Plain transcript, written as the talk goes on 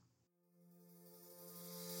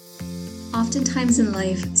Oftentimes in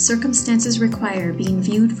life, circumstances require being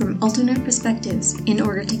viewed from alternate perspectives in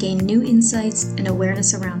order to gain new insights and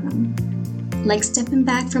awareness around them. Like stepping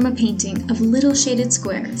back from a painting of little shaded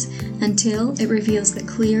squares until it reveals the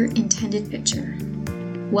clear intended picture.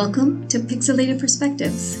 Welcome to Pixelated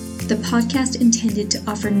Perspectives, the podcast intended to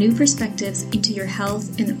offer new perspectives into your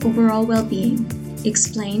health and overall well-being,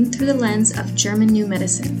 explained through the lens of German New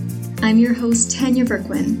Medicine. I'm your host, Tanya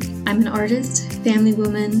Verquin. I'm an artist, family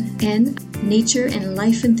woman, and nature and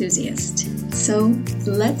life enthusiast. So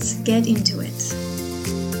let's get into it.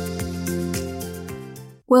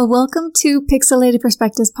 Well, welcome to Pixelated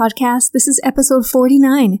Perspectives podcast. This is episode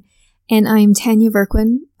 49, and I'm Tanya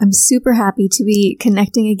Verquin. I'm super happy to be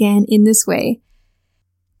connecting again in this way.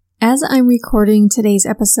 As I'm recording today's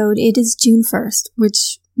episode, it is June 1st,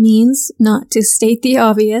 which means, not to state the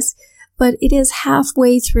obvious, but it is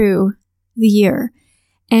halfway through the year.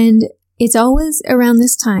 And it's always around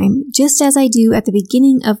this time, just as I do at the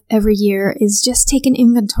beginning of every year, is just take an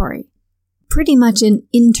inventory, pretty much an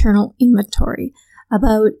internal inventory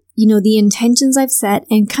about, the intentions I've set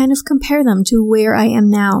and kind of compare them to where I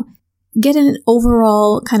am now. Get an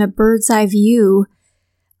overall kind of bird's eye view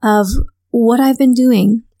of what I've been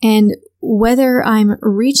doing and whether I'm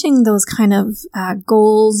reaching those kind of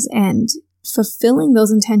goals and fulfilling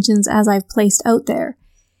those intentions as I've placed out there.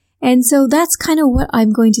 And so that's kind of what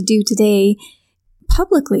I'm going to do today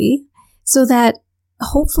publicly, so that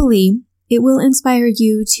hopefully it will inspire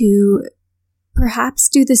you to perhaps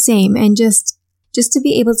do the same and just to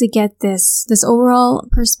be able to get this overall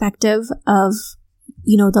perspective of,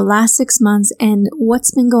 the last 6 months and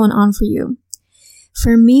what's been going on for you.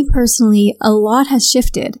 For me personally, a lot has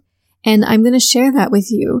shifted, and I'm going to share that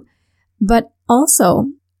with you. But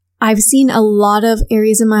also, I've seen a lot of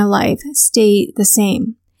areas in my life stay the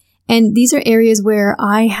same. And these are areas where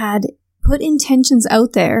I had put intentions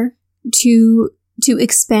out there to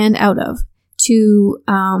expand out of, to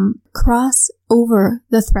cross over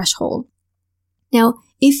the threshold. Now,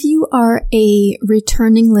 if you are a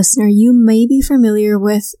returning listener, you may be familiar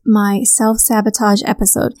with my self-sabotage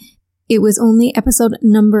episode. It was only episode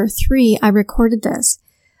number 3 I recorded this,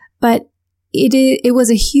 but it was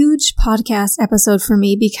a huge podcast episode for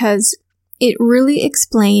me because it really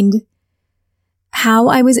explained how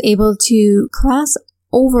I was able to cross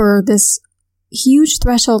over this huge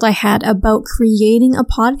threshold I had about creating a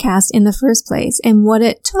podcast in the first place and what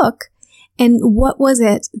it took and what was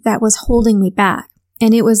it that was holding me back.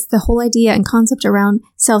 And it was the whole idea and concept around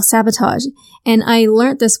self-sabotage. And I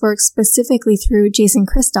learned this work specifically through Jason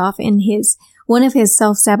Christoff in one of his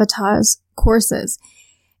self-sabotage courses.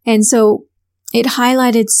 And so it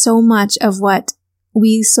highlighted so much of what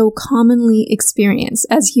we so commonly experience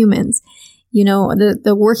as humans.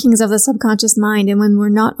 The workings of the subconscious mind. And when we're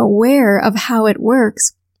not aware of how it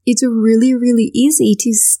works, it's really, really easy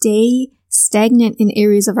to stay stagnant in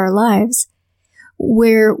areas of our lives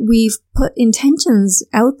where we've put intentions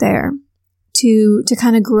out there to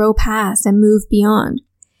kind of grow past and move beyond.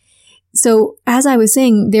 So as I was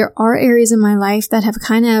saying, there are areas in my life that have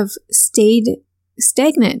kind of stayed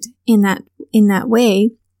stagnant in that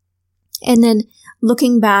way. And then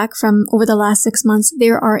looking back from over the last 6 months,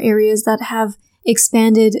 there are areas that have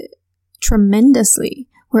expanded tremendously,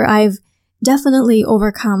 where I've definitely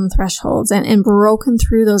overcome thresholds and broken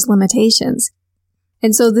through those limitations.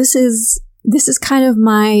 And so this is kind of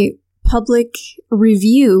my public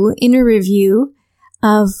inner review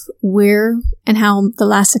of where and how the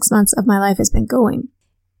last 6 months of my life has been going.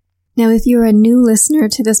 Now, if you're a new listener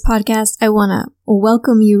to this podcast, I want to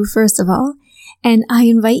welcome you first of all. And I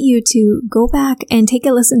invite you to go back and take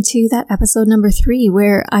a listen to that episode number 3,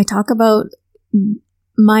 where I talk about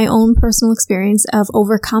my own personal experience of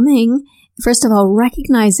overcoming, first of all,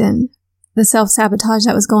 recognizing the self-sabotage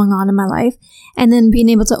that was going on in my life, and then being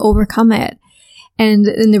able to overcome it. And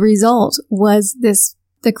the result was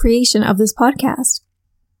the creation of this podcast.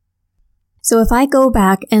 So if I go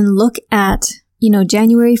back and look at,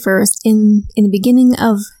 January 1st, in the beginning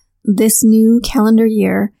of this new calendar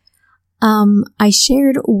year, I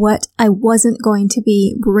shared what I wasn't going to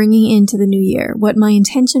be bringing into the new year, what my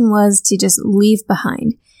intention was to just leave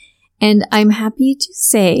behind. And I'm happy to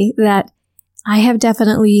say that I have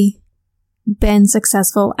definitely been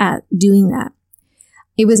successful at doing that.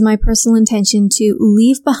 It was my personal intention to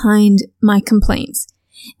leave behind my complaints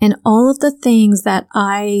and all of the things that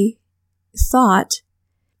I thought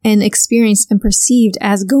and experienced and perceived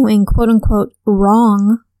as going, quote unquote,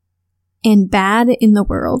 wrong and bad in the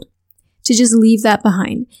world. To just leave that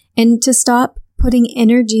behind and to stop putting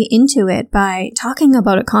energy into it by talking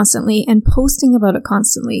about it constantly and posting about it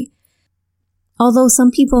constantly. Although some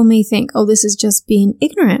people may think, oh, this is just being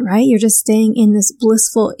ignorant, right? You're just staying in this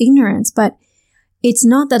blissful ignorance. But it's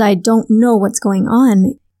not that I don't know what's going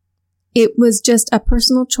on. It was just a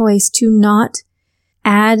personal choice to not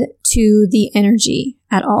add to the energy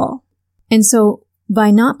at all. And so by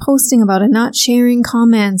not posting about it, not sharing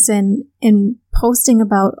comments and posting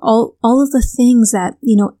about all of the things that,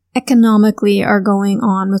 economically are going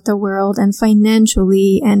on with the world and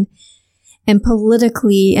financially and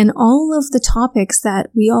politically and all of the topics that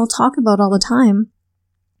we all talk about all the time,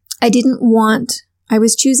 I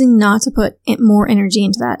was choosing not to put more energy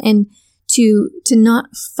into that and to not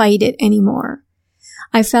fight it anymore.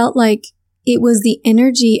 I felt like it was the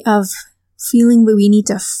energy of feeling we need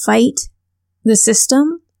to fight the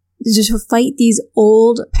system, just to fight these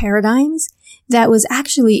old paradigms that was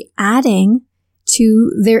actually adding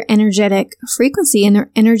to their energetic frequency and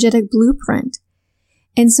their energetic blueprint.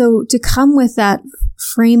 And so to come with that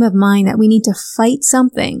frame of mind that we need to fight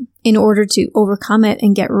something in order to overcome it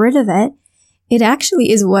and get rid of it, it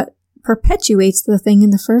actually is what perpetuates the thing in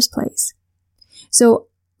the first place. So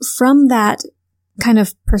from that kind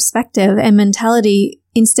of perspective and mentality,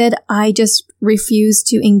 instead, I just refused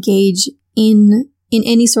to engage in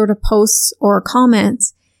any sort of posts or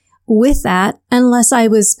comments with that, unless I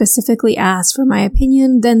was specifically asked for my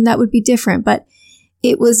opinion, then that would be different. But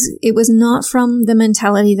it was not from the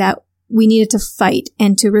mentality that we needed to fight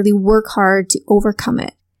and to really work hard to overcome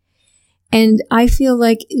it. And I feel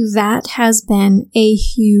like that has been a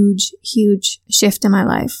huge, huge shift in my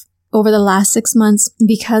life over the last 6 months,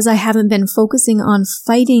 because I haven't been focusing on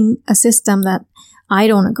fighting a system that I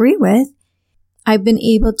don't agree with. I've been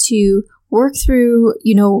able to work through,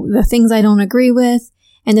 the things I don't agree with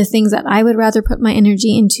and the things that I would rather put my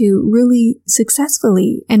energy into really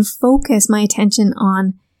successfully and focus my attention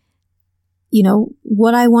on,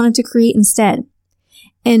 what I wanted to create instead.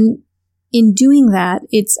 And in doing that,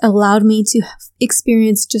 it's allowed me to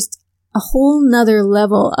experience just a whole nother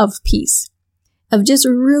level of peace, of just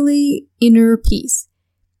really inner peace.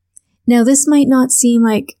 Now, this might not seem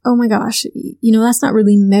like, oh my gosh, that's not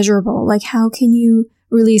really measurable. Like, how can you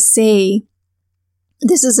really say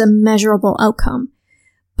this is a measurable outcome?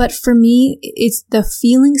 But for me, it's the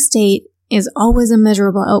feeling state is always a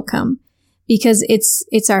measurable outcome, because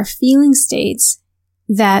it's our feeling states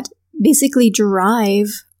that basically drive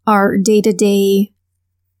our day-to-day,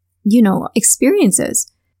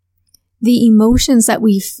 experiences. The emotions that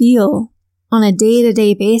we feel on a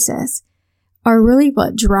day-to-day basis are really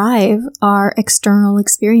what drive our external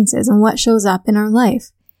experiences and what shows up in our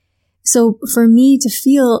life. So for me to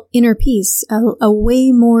feel inner peace, a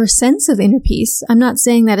way more sense of inner peace, I'm not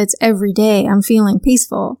saying that it's every day I'm feeling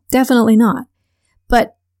peaceful. Definitely not.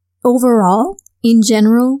 But overall, in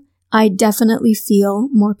general, I definitely feel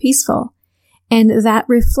more peaceful. And that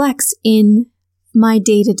reflects in my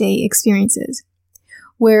day-to-day experiences,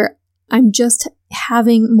 where I'm just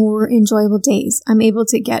having more enjoyable days. I'm able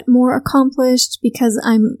to get more accomplished because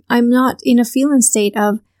I'm not in a feeling state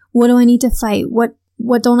of, what do I need to fight? What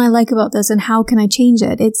don't I like about this, and how can I change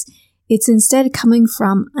it? It's instead coming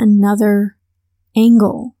from another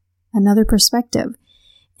angle, another perspective,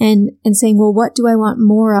 and saying, well, what do I want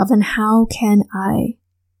more of, and how can I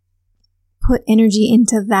put energy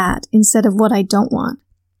into that instead of what I don't want?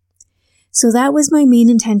 So that was my main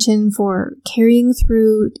intention for carrying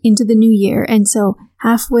through into the new year. And so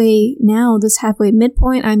halfway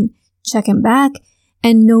midpoint, I'm checking back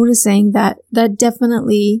and noticing that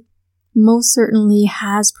definitely, most certainly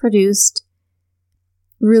has produced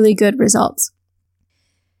really good results.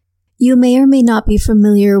 You may or may not be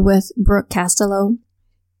familiar with Brooke Castello.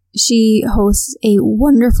 She hosts a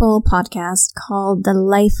wonderful podcast called The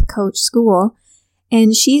Life Coach School,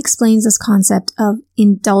 and she explains this concept of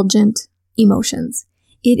indulgent emotions.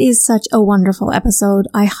 It is such a wonderful episode.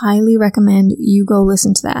 I highly recommend you go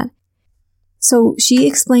listen to that. So she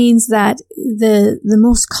explains that the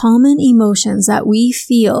most common emotions that we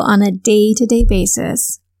feel on a day-to-day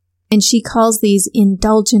basis, and she calls these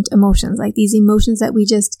indulgent emotions, like these emotions that we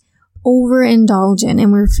just overindulge in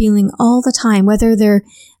and we're feeling all the time, whether they're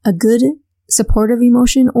a good supportive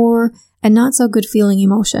emotion or a not so good feeling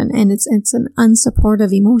emotion, and it's an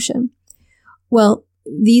unsupportive emotion. Well,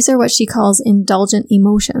 these are what she calls indulgent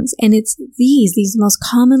emotions, and it's these most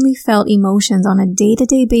commonly felt emotions on a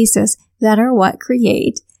day-to-day basis that are what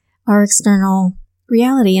create our external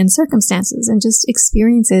reality and circumstances and just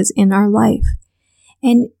experiences in our life.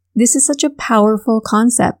 And this is such a powerful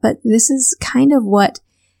concept, but this is kind of what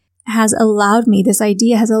this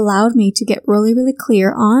idea has allowed me to get really, really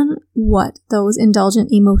clear on what those indulgent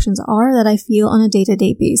emotions are that I feel on a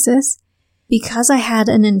day-to-day basis, because I had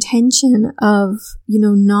an intention of,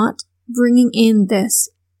 not bringing in this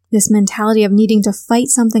mentality of needing to fight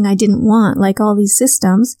something I didn't want, like all these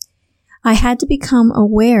systems, I had to become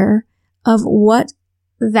aware of what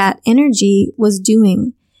that energy was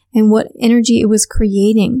doing and what energy it was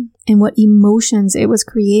creating and what emotions it was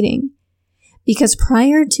creating. Because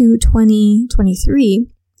prior to 2023,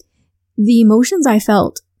 the emotions I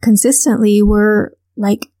felt consistently were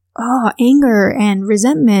like, anger and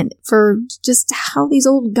resentment for just how these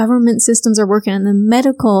old government systems are working and the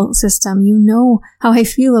medical system. You know how I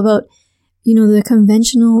feel about, the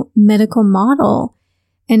conventional medical model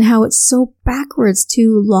and how it's so backwards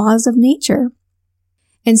to laws of nature.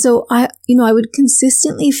 And so I would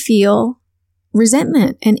consistently feel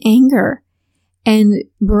resentment and anger and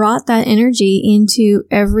brought that energy into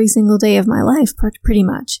every single day of my life, pretty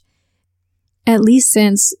much. At least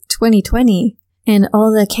since 2020 and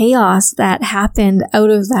all the chaos that happened out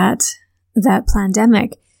of that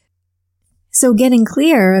pandemic. So getting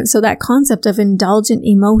clear, so that concept of indulgent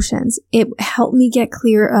emotions, it helped me get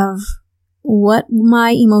clear of what my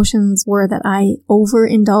emotions were that I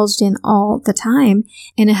overindulged in all the time.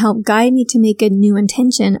 And it helped guide me to make a new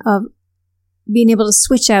intention of being able to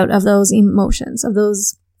switch out of those emotions, of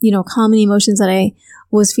those, common emotions that I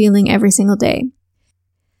was feeling every single day.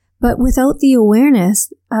 But without the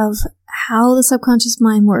awareness of how the subconscious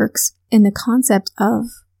mind works and the concept of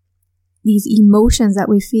these emotions that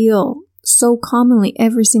we feel so commonly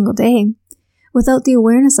every single day, without the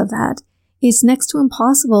awareness of that, it's next to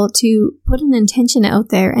impossible to put an intention out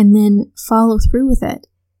there and then follow through with it.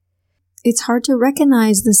 It's hard to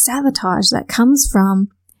recognize the sabotage that comes from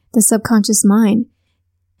the subconscious mind.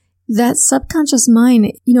 That subconscious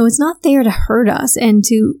mind, it's not there to hurt us and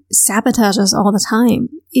to sabotage us all the time.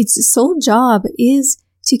 Its sole job is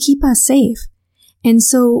to keep us safe. And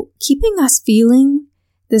so keeping us feeling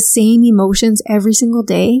the same emotions every single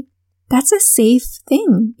day, that's a safe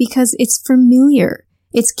thing because it's familiar.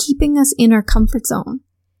 It's keeping us in our comfort zone.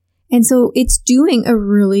 And so it's doing a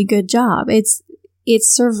really good job. It's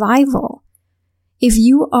survival. If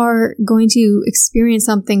you are going to experience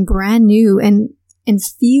something brand new and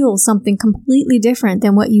feel something completely different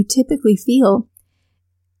than what you typically feel,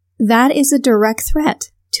 that is a direct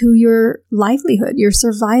threat to your livelihood, your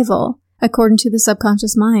survival, according to the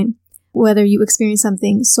subconscious mind. Whether you experience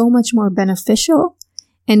something so much more beneficial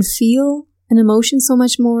and feel an emotion so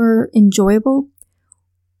much more enjoyable,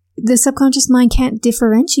 the subconscious mind can't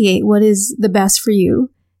differentiate what is the best for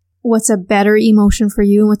you, what's a better emotion for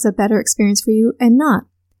you, and what's a better experience for you, and not.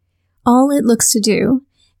 All it looks to do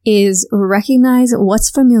is recognize what's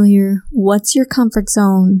familiar, what's your comfort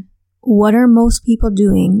zone, what are most people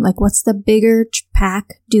doing, like what's the bigger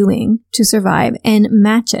pack doing to survive, and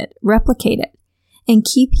match it, replicate it, and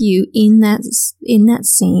keep you in that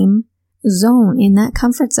same zone, in that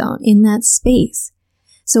comfort zone, in that space.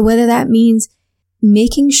 So whether that means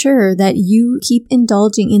making sure that you keep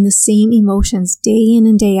indulging in the same emotions day in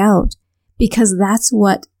and day out, because that's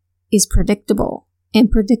what is predictable,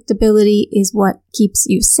 and predictability is what keeps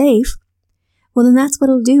you safe, well, then that's what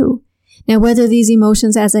it'll do. Now, whether these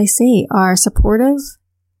emotions, as I say, are supportive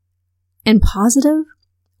and positive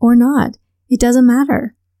or not, it doesn't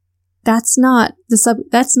matter. That's not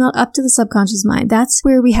up to the subconscious mind. That's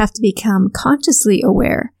where we have to become consciously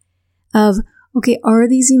aware of, okay, are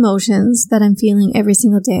these emotions that I'm feeling every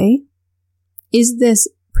single day, is this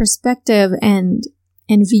perspective and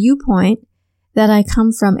viewpoint that I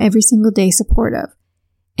come from every single day supportive?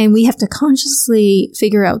 And we have to consciously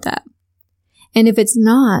figure out that. And if it's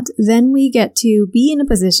not, then we get to be in a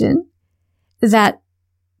position that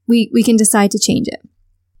we can decide to change it.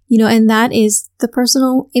 And that is the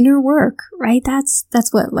personal inner work, right? That's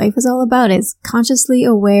what life is all about, is consciously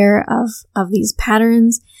aware of these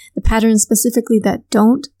patterns, the patterns specifically that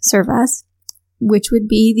don't serve us, which would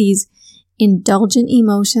be these indulgent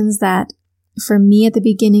emotions that for me at the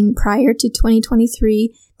beginning, prior to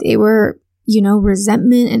 2023, they were,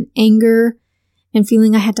 resentment and anger and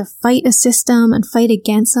feeling I had to fight a system and fight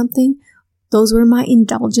against something. Those were my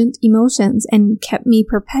indulgent emotions and kept me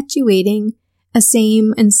perpetuating a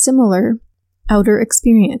same and similar outer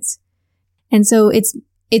experience. And so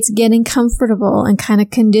it's getting comfortable and kind of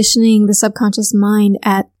conditioning the subconscious mind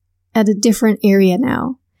at a different area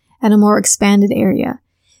now, at a more expanded area.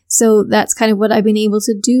 So that's kind of what I've been able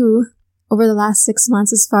to do over the last 6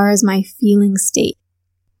 months as far as my feeling state.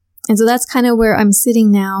 And so that's kind of where I'm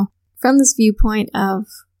sitting now from this viewpoint of,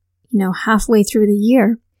 halfway through the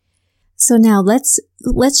year. So now let's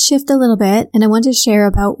shift a little bit, and I want to share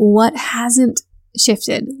about what hasn't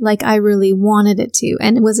shifted like I really wanted it to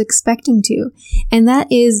and was expecting to. And that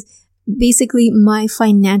is basically my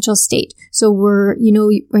financial state. So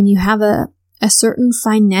when you have a a certain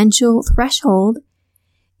financial threshold,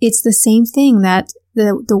 it's the same thing that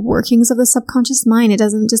the workings of the subconscious mind, it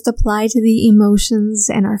doesn't just apply to the emotions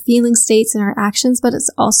and our feeling states and our actions, but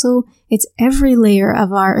it's every layer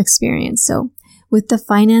of our experience. So with the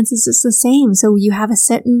finances, it's the same. So you have a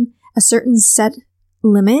certain set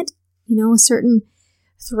limit, a certain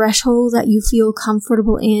threshold that you feel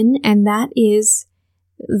comfortable in, and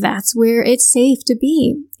that's where it's safe to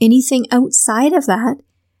be. Anything outside of that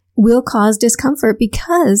will cause discomfort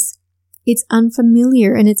because it's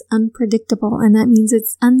unfamiliar and it's unpredictable, and that means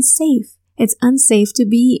it's unsafe. It's unsafe to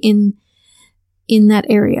be in that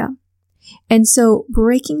area. And so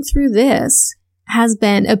breaking through this has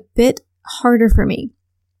been a bit harder for me.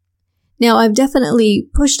 Now, I've definitely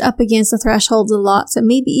pushed up against the thresholds a lot, so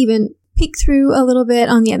maybe even peek through a little bit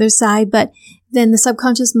on the other side, but then the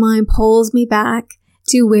subconscious mind pulls me back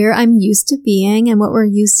to where I'm used to being and what we're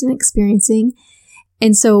used to experiencing.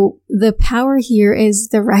 And so the power here is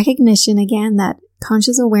the recognition, again, that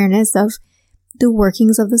conscious awareness of the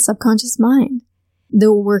workings of the subconscious mind,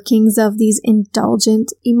 the workings of these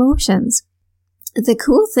indulgent emotions. The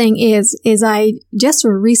cool thing is I just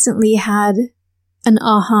recently had an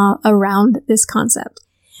aha around this concept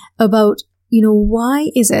about, why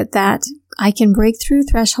is it that I can break through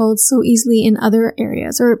thresholds so easily in other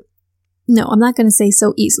areas? Or no, I'm not going to say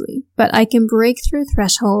so easily, but I can break through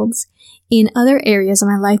thresholds in other areas of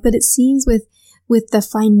my life. But it seems with the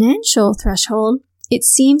financial threshold, it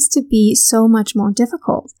seems to be so much more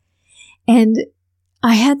difficult. And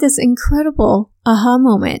I had this incredible aha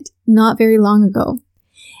moment not very long ago.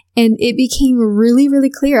 And it became really, really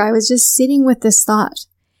clear. I was just sitting with this thought,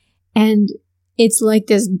 and it's like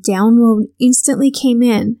this download instantly came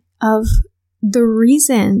in of the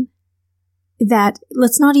reason that,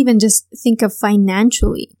 let's not even just think of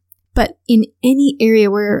financially, but in any area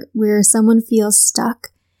where someone feels stuck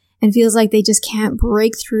and feels like they just can't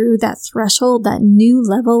break through that threshold, that new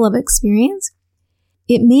level of experience,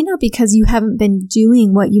 it may not be because you haven't been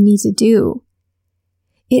doing what you need to do.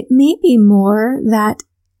 It may be more that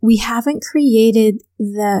we haven't created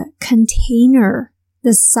the container,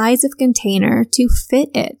 the size of container to fit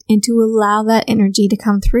it and to allow that energy to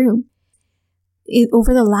come through.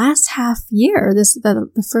 Over the last half year,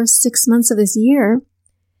 the first 6 months of this year,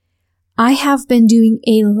 I have been doing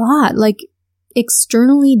a lot, like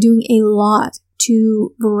externally doing a lot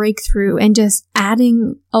to break through and just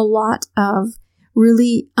adding a lot of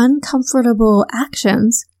really uncomfortable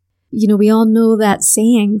actions. We all know that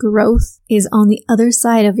saying, growth is on the other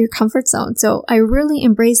side of your comfort zone. So I really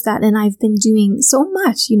embrace that. And I've been doing so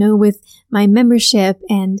much, with my membership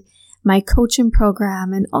and my coaching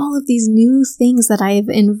program and all of these new things that I have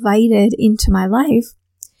invited into my life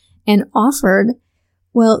and offered.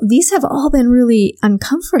 Well, these have all been really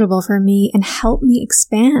uncomfortable for me and helped me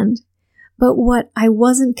expand. But what I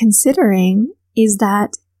wasn't considering is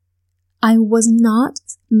that I was not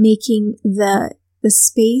making the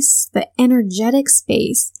space, the energetic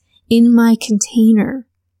space in my container,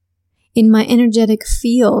 in my energetic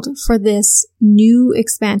field for this new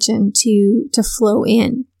expansion to flow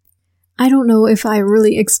in. I don't know if I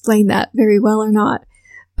really explained that very well or not,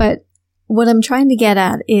 but what I'm trying to get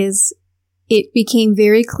at is it became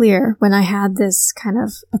very clear when I had this kind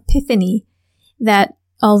of epiphany that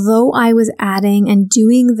although I was adding and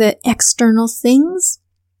doing the external things,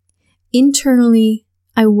 internally,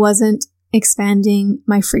 I wasn't expanding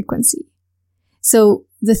my frequency. So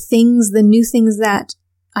the new things that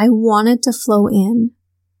I wanted to flow in,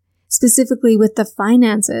 specifically with the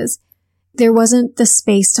finances, there wasn't the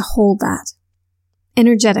space to hold that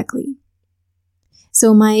energetically.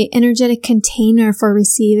 So my energetic container for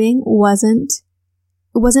receiving wasn't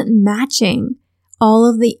matching all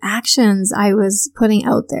of the actions I was putting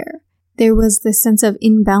out there. There was this sense of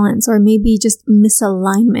imbalance, or maybe just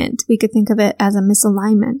misalignment. We could think of it as a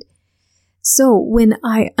misalignment. So when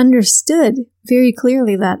I understood very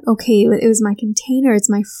clearly that, okay, it was my container, it's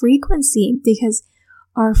my frequency, because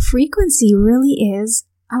our frequency really is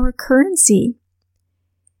our currency.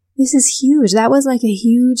 This is huge. That was like a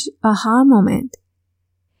huge aha moment.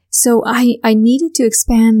 So I needed to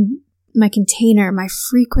expand my container, my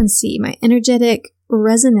frequency, my energetic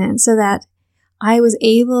resonance, so that I was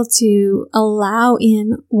able to allow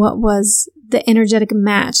in what was the energetic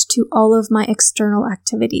match to all of my external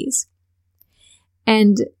activities.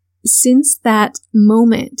 And since that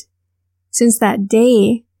moment, since that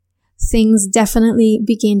day, things definitely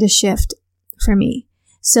began to shift for me.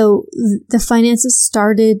 So the finances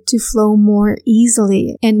started to flow more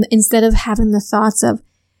easily. And instead of having the thoughts of,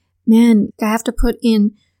 man, I have to put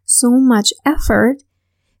in so much effort,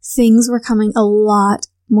 things were coming a lot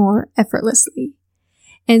more effortlessly.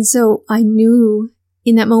 And so I knew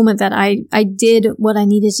in that moment that I did what I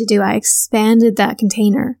needed to do. I expanded that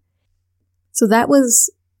container. So that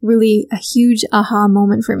was really a huge aha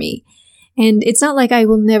moment for me. And it's not like I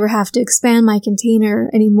will never have to expand my container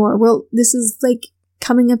anymore. Well, this is like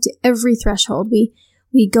coming up to every threshold.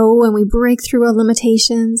 We go and we break through our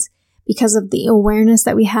limitations because of the awareness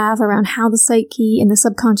that we have around how the psyche and the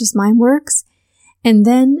subconscious mind works. And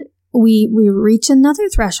then we reach another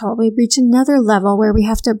threshold. We reach another level where we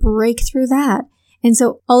have to break through that. And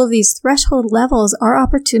so all of these threshold levels are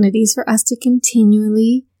opportunities for us to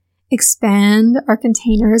continually expand our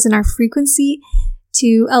containers and our frequency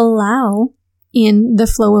to allow in the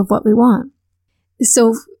flow of what we want.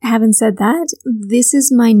 So having said that, this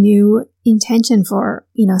is my new intention for,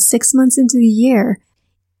 6 months into the year,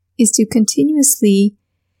 is to continuously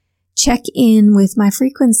check in with my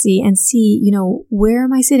frequency and see, where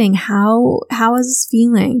am I sitting? How is this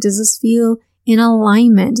feeling? Does this feel in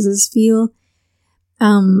alignment? Does this feel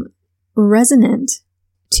resonant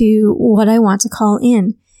to what I want to call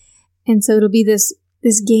in? And so it'll be this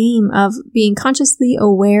game of being consciously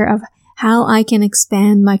aware of how I can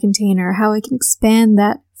expand my container, how I can expand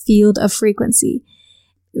that field of frequency.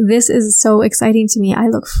 This is so exciting to me. I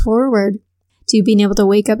look forward to being able to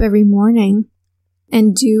wake up every morning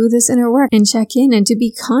and do this inner work and check in and to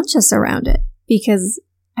be conscious around it, because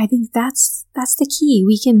I think that's the key.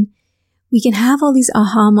 We can have all these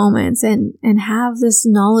aha moments and have this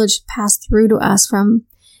knowledge passed through to us from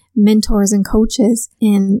mentors and coaches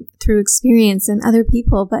and through experience and other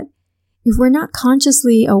people. But if we're not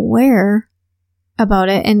consciously aware about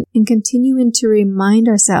it and continuing to remind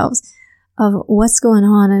ourselves of what's going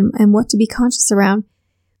on and what to be conscious around,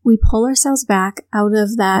 we pull ourselves back out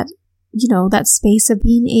of that, that space of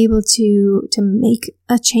being able to make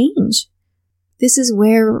a change. This is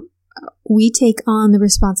where we take on the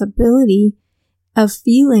responsibility of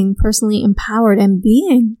feeling personally empowered and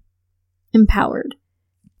being empowered.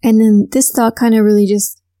 And then this thought kind of really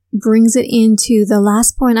just brings it into the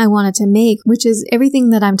last point I wanted to make, which is everything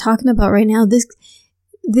that I'm talking about right now.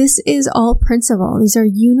 This is all principle. These are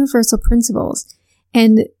universal principles.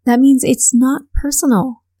 And that means it's not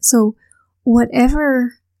personal. So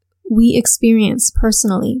whatever we experience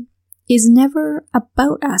personally is never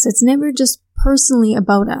about us. It's never just personally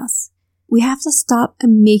about us. We have to stop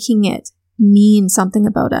making it mean something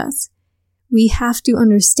about us. We have to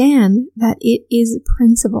understand that it is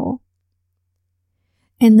principle.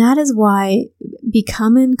 And that is why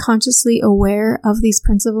becoming consciously aware of these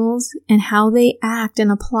principles and how they act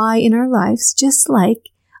and apply in our lives, just like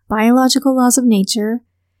biological laws of nature,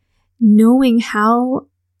 knowing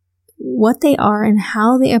what they are and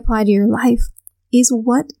how they apply to your life is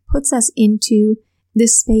what puts us into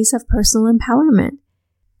this space of personal empowerment.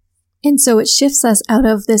 And so it shifts us out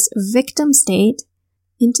of this victim state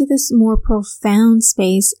into this more profound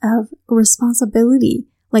space of responsibility,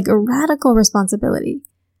 like a radical responsibility,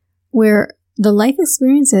 where the life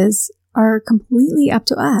experiences are completely up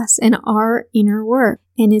to us and our inner work.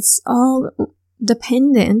 And it's all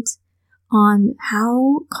dependent on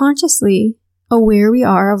how consciously aware we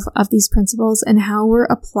are of these principles and how we're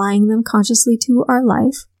applying them consciously to our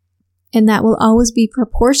life. And that will always be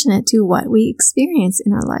proportionate to what we experience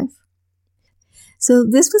in our life. So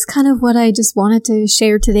this was kind of what I just wanted to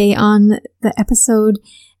share today on the episode.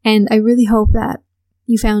 And I really hope that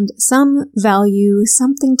you found some value,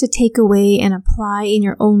 something to take away and apply in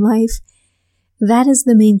your own life. That is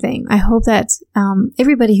the main thing. I hope that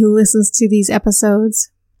everybody who listens to these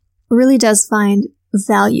episodes really does find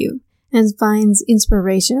value and finds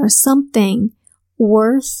inspiration or something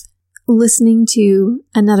worth listening to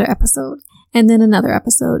another episode and then another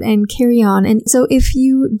episode and carry on. And so if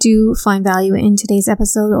you do find value in today's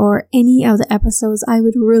episode or any of the episodes, I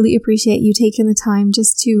would really appreciate you taking the time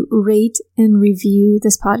just to rate and review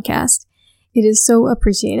this podcast. It is so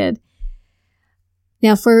appreciated.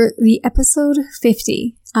 Now for the episode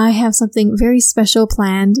 50, I have something very special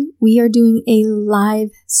planned. We are doing a live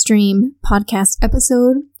stream podcast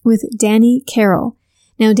episode with Dani Carroll.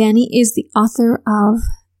 Now, Dani is the author of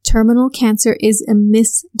Terminal Cancer is a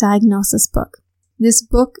Misdiagnosis book. This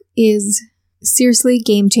book is seriously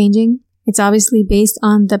game-changing. It's obviously based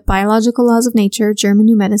on the biological laws of nature, German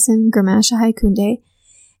New Medicine, Grammatische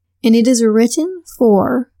and it is written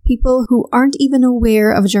for people who aren't even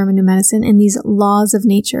aware of German New Medicine and these laws of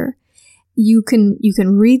nature. You can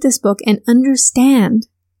read this book and understand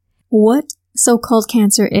what so-called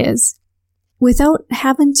cancer is without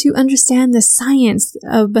having to understand the science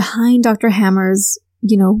behind Dr. Hammer's,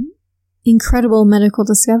 incredible medical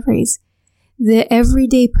discoveries. The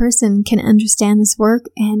everyday person can understand this work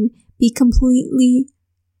and be completely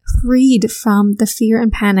freed from the fear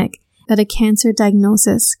and panic that a cancer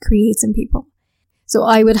diagnosis creates in people. So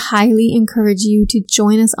I would highly encourage you to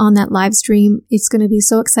join us on that live stream. It's going to be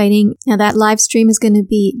so exciting. Now that live stream is going to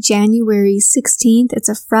be January 16th. It's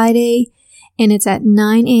a Friday and it's at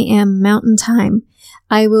 9 a.m. Mountain Time.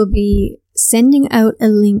 I will be sending out a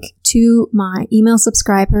link to my email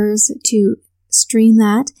subscribers to stream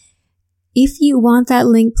that. If you want that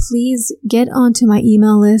link, please get onto my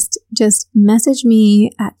email list. Just message me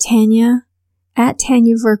at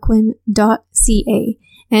tanya@tanyaverquin.ca,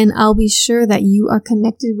 and I'll be sure that you are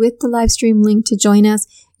connected with the live stream link to join us.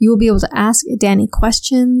 You will be able to ask Danny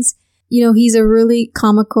questions. You know, he's a really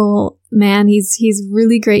comical man. He's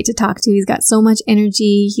really great to talk to. He's got so much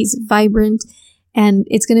energy. He's vibrant, and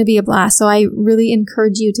it's going to be a blast. So I really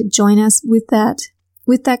encourage you to join us with that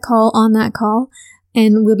call, on that call.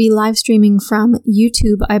 And we'll be live streaming from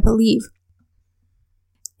YouTube, I believe.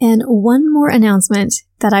 And one more announcement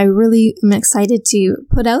that I really am excited to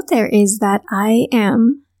put out there is that I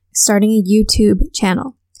am starting a YouTube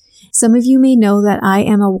channel. Some of you may know that I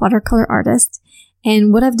am a watercolor artist,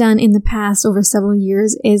 and what I've done in the past over several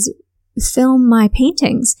years is film my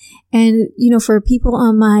paintings. And, you know, for people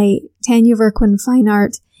on my Tanya Verquin Fine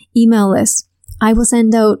Art email list, I will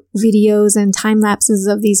send out videos and time lapses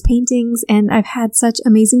of these paintings, and I've had such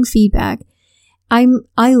amazing feedback. I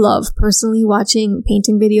love personally watching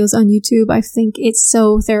painting videos on YouTube. I think it's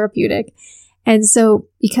so therapeutic. And so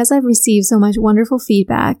because I've received so much wonderful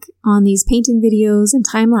feedback on these painting videos and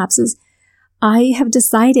time lapses, I have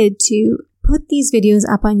decided to put these videos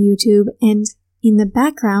up on YouTube, and in the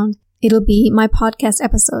background, it'll be my podcast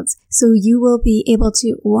episodes. So you will be able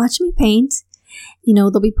to watch me paint. You know,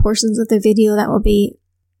 there'll be portions of the video that will be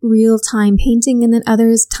real-time painting and then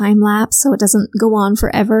others time-lapse so it doesn't go on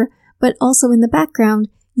forever. But also in the background,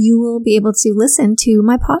 you will be able to listen to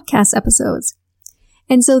my podcast episodes.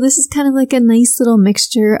 And so this is kind of like a nice little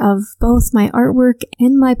mixture of both my artwork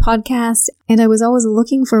and my podcast. And I was always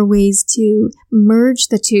looking for ways to merge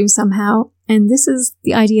the two somehow. And this is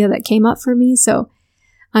the idea that came up for me. So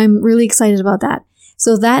I'm really excited about that.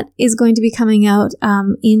 So that is going to be coming out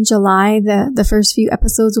in July. The first few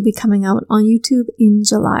episodes will be coming out on YouTube in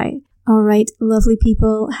July. All right, lovely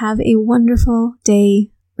people, have a wonderful day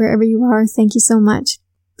wherever you are. Thank you so much.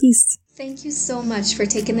 Peace. Thank you so much for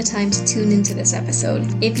taking the time to tune into this episode.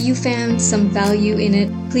 If you found some value in it,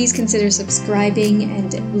 please consider subscribing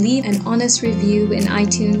and leave an honest review in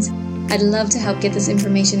iTunes. I'd love to help get this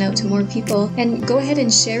information out to more people, and go ahead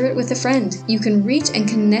and share it with a friend. You can reach and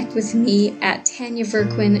connect with me at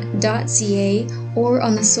tanyaverquin.ca or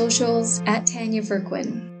on the socials at Tanya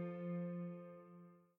Verquin.